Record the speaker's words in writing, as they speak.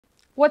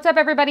What's up,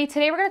 everybody?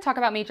 Today we're going to talk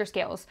about major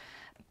scales.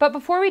 But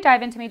before we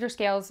dive into major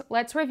scales,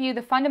 let's review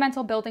the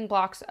fundamental building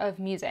blocks of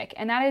music,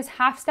 and that is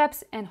half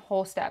steps and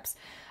whole steps.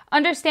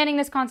 Understanding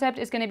this concept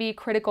is going to be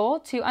critical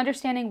to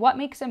understanding what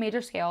makes a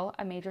major scale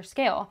a major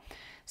scale.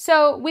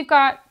 So we've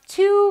got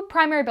two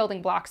primary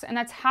building blocks, and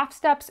that's half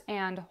steps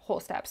and whole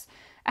steps.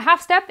 A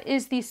half step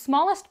is the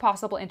smallest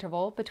possible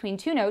interval between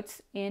two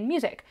notes in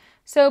music.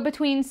 So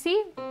between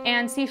C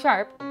and C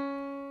sharp,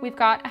 we've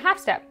got a half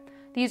step.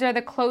 These are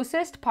the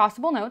closest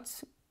possible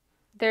notes.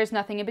 There's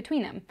nothing in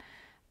between them.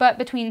 But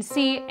between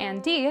C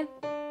and D,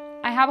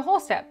 I have a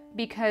whole step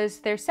because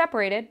they're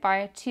separated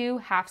by two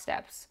half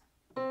steps.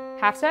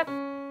 Half step,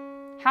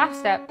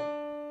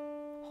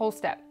 whole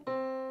step.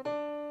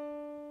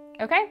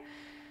 Okay?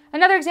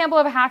 Another example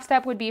of a half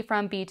step would be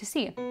from B to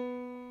C.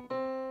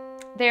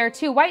 There are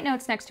two white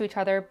notes next to each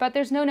other, but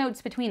there's no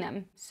notes between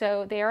them,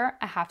 so they are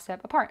a half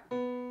step apart.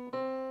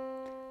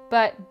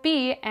 But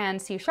B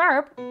and C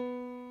sharp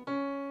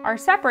are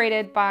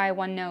separated by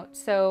one note,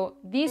 so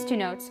these two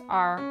notes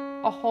are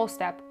a whole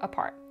step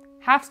apart.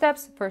 Half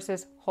steps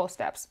versus whole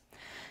steps.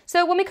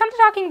 So when we come to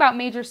talking about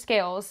major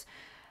scales,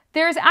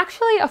 there's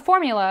actually a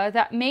formula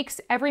that makes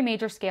every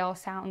major scale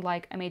sound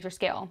like a major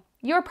scale.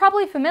 You're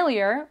probably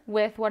familiar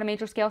with what a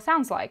major scale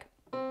sounds like.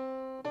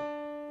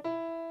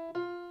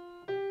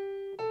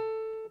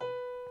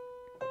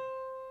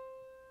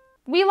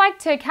 We like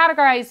to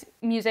categorize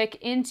music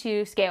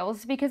into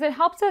scales because it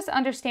helps us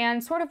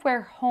understand sort of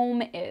where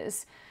home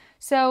is.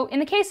 So in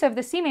the case of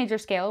the C major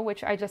scale,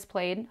 which I just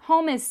played,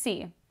 home is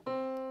C,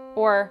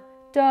 or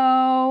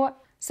Do.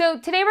 So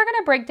today we're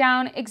going to break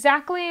down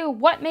exactly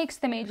what makes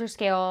the major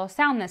scale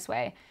sound this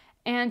way.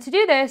 And to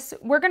do this,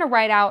 we're going to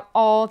write out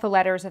all the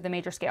letters of the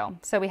major scale.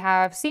 So we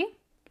have C,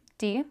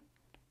 D,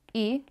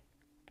 E,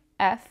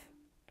 F,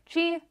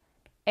 G,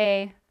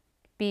 A,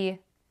 B,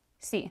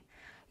 C.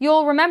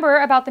 You'll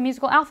remember about the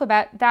musical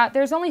alphabet that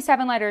there's only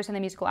 7 letters in the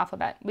musical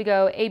alphabet. We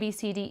go A, B,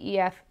 C, D, E,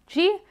 F,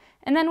 G,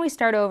 and then we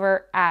start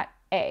over at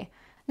A.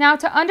 Now,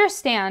 to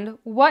understand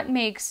what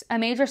makes a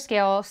major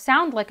scale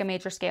sound like a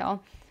major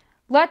scale,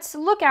 let's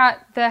look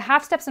at the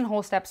half steps and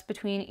whole steps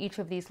between each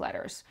of these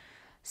letters.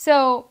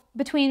 So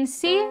between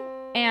C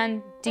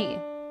and D,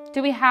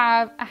 do we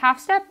have a half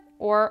step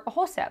or a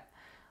whole step?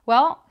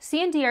 Well,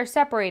 C and D are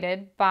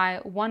separated by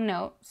one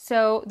note,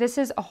 so this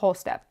is a whole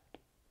step.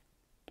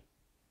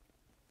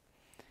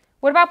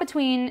 What about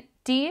between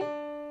D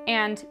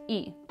and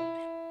E?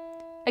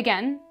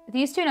 Again,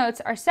 these two notes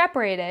are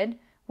separated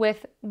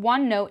with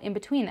one note in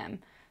between them,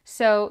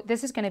 so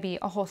this is going to be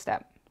a whole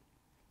step.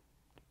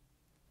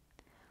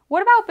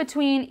 What about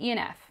between E and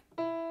F?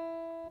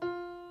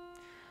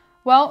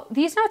 Well,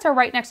 these notes are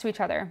right next to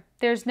each other.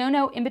 There's no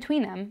note in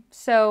between them,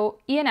 so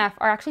E and F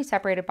are actually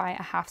separated by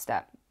a half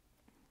step.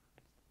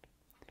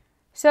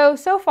 So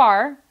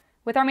far,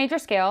 with our major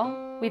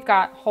scale, we've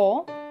got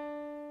whole,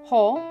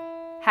 whole,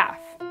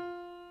 half.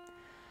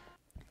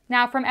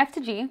 Now from F to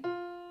G,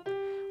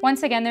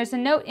 once again, there's a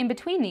note in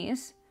between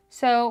these,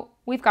 so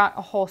we've got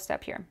a whole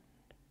step here.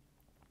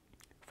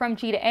 From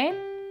G to A,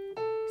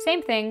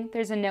 same thing,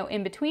 there's a note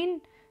in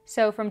between,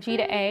 so from G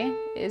to A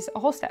is a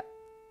whole step.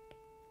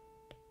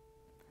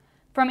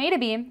 From A to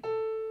B,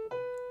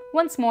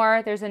 once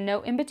more, there's a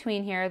note in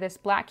between here, this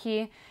black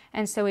key,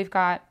 and so we've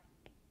got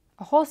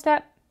a whole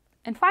step.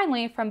 And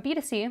finally, from B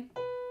to C,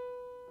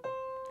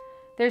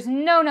 there's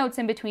no notes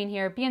in between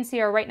here. B and C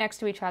are right next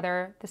to each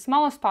other, the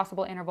smallest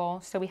possible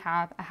interval, so we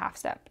have a half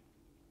step.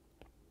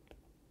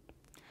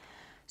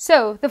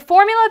 So the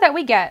formula that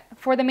we get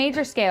for the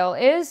major scale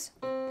is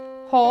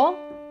whole,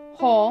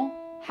 whole,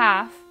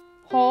 half,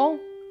 whole,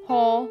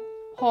 whole,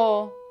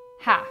 whole,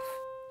 half.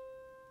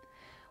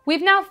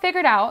 We've now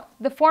figured out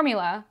the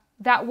formula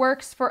that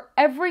works for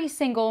every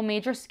single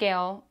major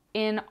scale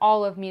in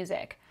all of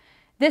music.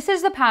 This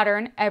is the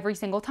pattern every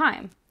single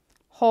time.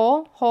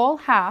 Whole, whole,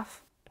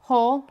 half,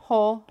 whole,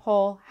 whole,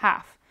 whole,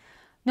 half.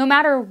 No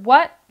matter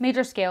what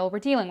major scale we're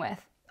dealing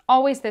with,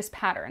 always this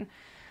pattern.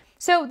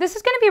 So this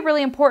is going to be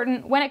really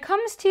important when it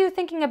comes to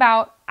thinking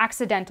about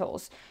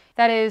accidentals.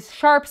 That is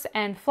sharps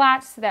and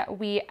flats that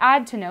we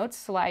add to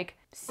notes like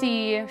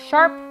C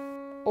sharp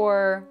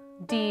or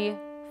D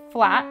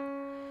flat.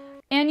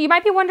 And you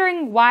might be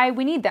wondering why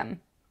we need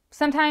them.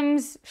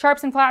 Sometimes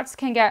sharps and flats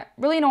can get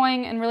really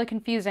annoying and really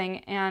confusing,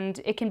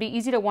 and it can be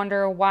easy to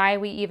wonder why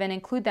we even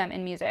include them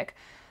in music.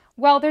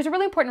 Well, there's a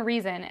really important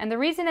reason, and the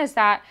reason is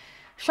that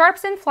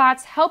sharps and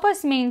flats help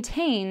us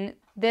maintain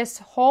this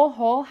whole,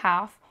 whole,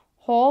 half,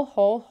 whole,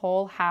 whole,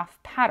 whole,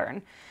 half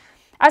pattern.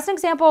 As an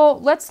example,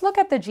 let's look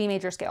at the G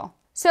major scale.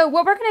 So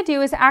what we're going to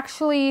do is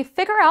actually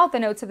figure out the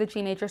notes of the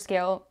G major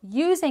scale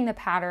using the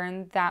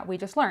pattern that we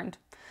just learned.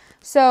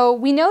 So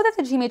we know that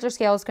the G major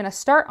scale is going to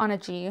start on a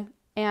G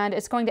and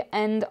it's going to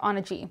end on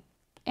a G.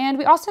 And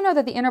we also know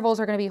that the intervals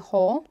are going to be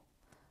whole,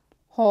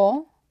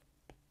 whole,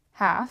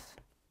 half,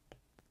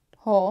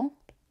 whole,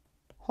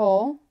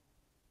 whole,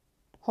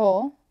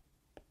 whole,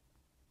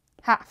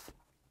 half.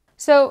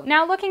 So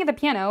now looking at the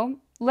piano,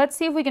 let's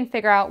see if we can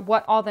figure out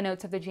what all the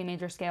notes of the G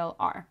major scale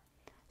are.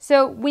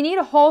 So we need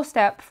a whole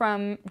step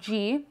from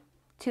G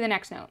to the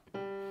next note.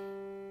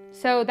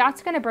 So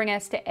that's going to bring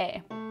us to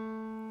A.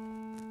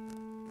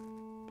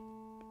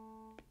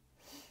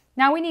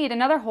 Now we need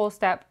another whole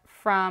step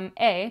from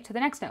A to the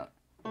next note.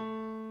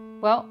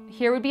 Well,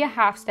 here would be a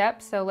half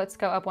step, so let's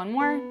go up one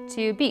more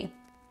to B.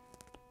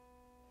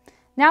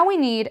 Now we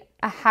need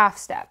a half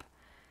step.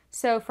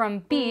 So from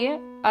B,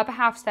 up a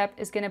half step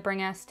is going to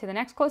bring us to the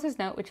next closest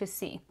note, which is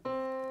C.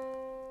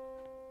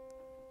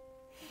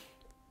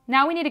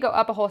 Now we need to go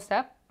up a whole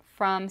step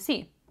from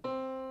C.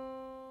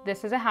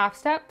 This is a half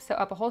step, so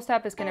up a whole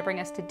step is going to bring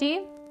us to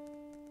D.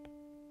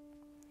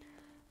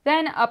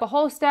 Then up a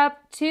whole step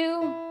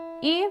to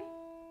E.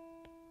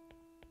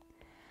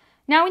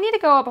 Now we need to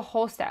go up a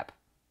whole step.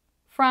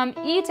 From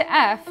E to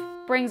F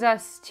brings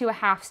us to a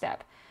half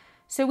step.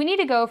 So we need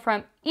to go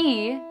from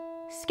E,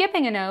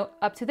 skipping a note,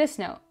 up to this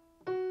note.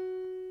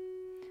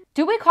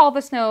 Do we call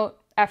this note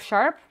F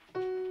sharp,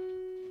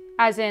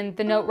 as in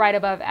the note right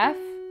above F?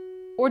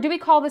 Or do we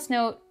call this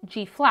note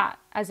G flat,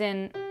 as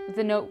in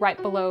the note right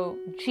below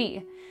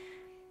G?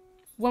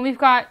 When we've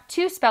got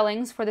two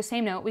spellings for the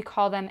same note, we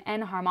call them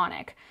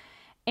enharmonic.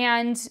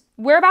 And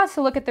we're about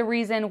to look at the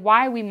reason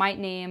why we might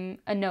name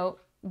a note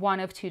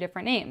one of two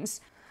different names.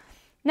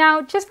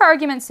 Now, just for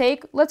argument's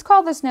sake, let's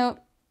call this note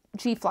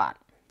G flat.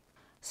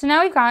 So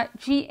now we've got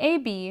G, A,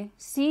 B,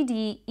 C,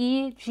 D,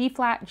 E, G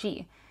flat,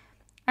 G.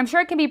 I'm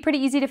sure it can be pretty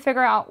easy to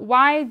figure out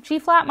why G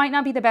flat might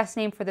not be the best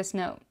name for this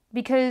note,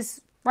 because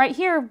right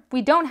here,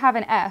 we don't have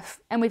an F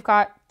and we've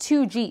got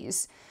two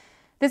Gs.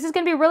 This is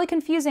going to be really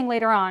confusing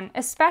later on,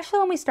 especially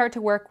when we start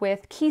to work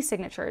with key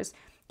signatures.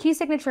 Key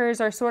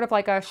signatures are sort of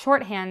like a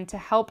shorthand to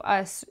help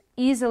us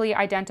easily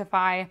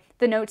identify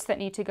the notes that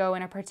need to go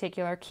in a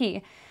particular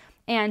key.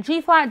 And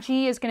G flat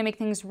G is going to make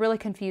things really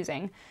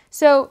confusing.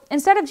 So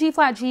instead of G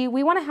flat G,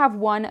 we want to have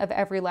one of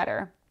every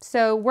letter.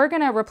 So we're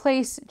going to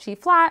replace G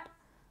flat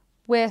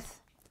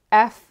with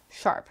F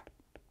sharp.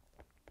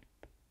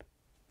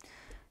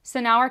 So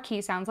now our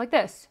key sounds like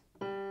this.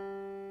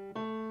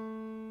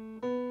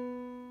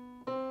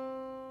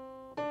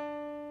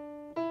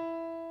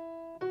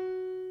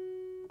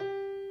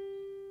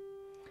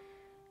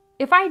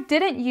 If I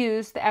didn't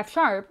use the F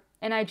sharp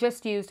and I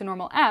just used a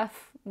normal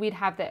F, we'd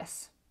have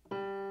this.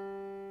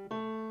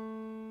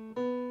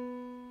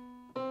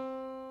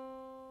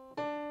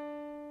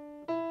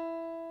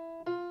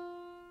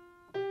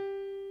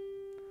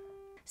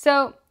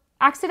 So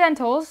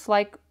accidentals,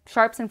 like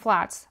sharps and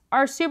flats,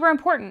 are super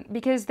important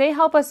because they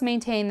help us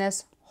maintain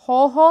this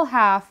whole, whole,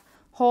 half,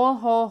 whole,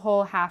 whole,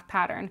 whole, half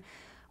pattern.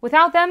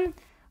 Without them,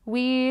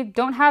 we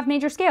don't have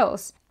major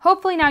scales.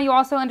 Hopefully now you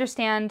also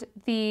understand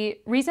the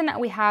reason that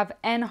we have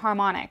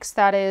enharmonics,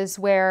 that is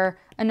where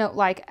a note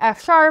like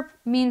F sharp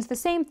means the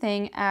same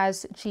thing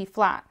as G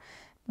flat.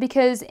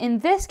 Because in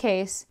this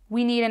case,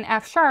 we need an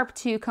F sharp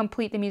to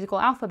complete the musical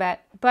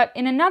alphabet, but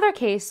in another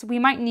case, we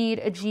might need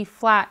a G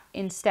flat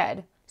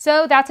instead.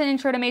 So that's an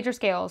intro to major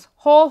scales.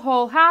 Whole,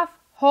 whole, half,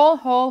 whole,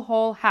 whole,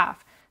 whole,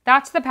 half.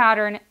 That's the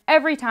pattern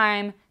every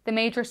time, the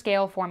major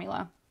scale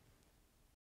formula.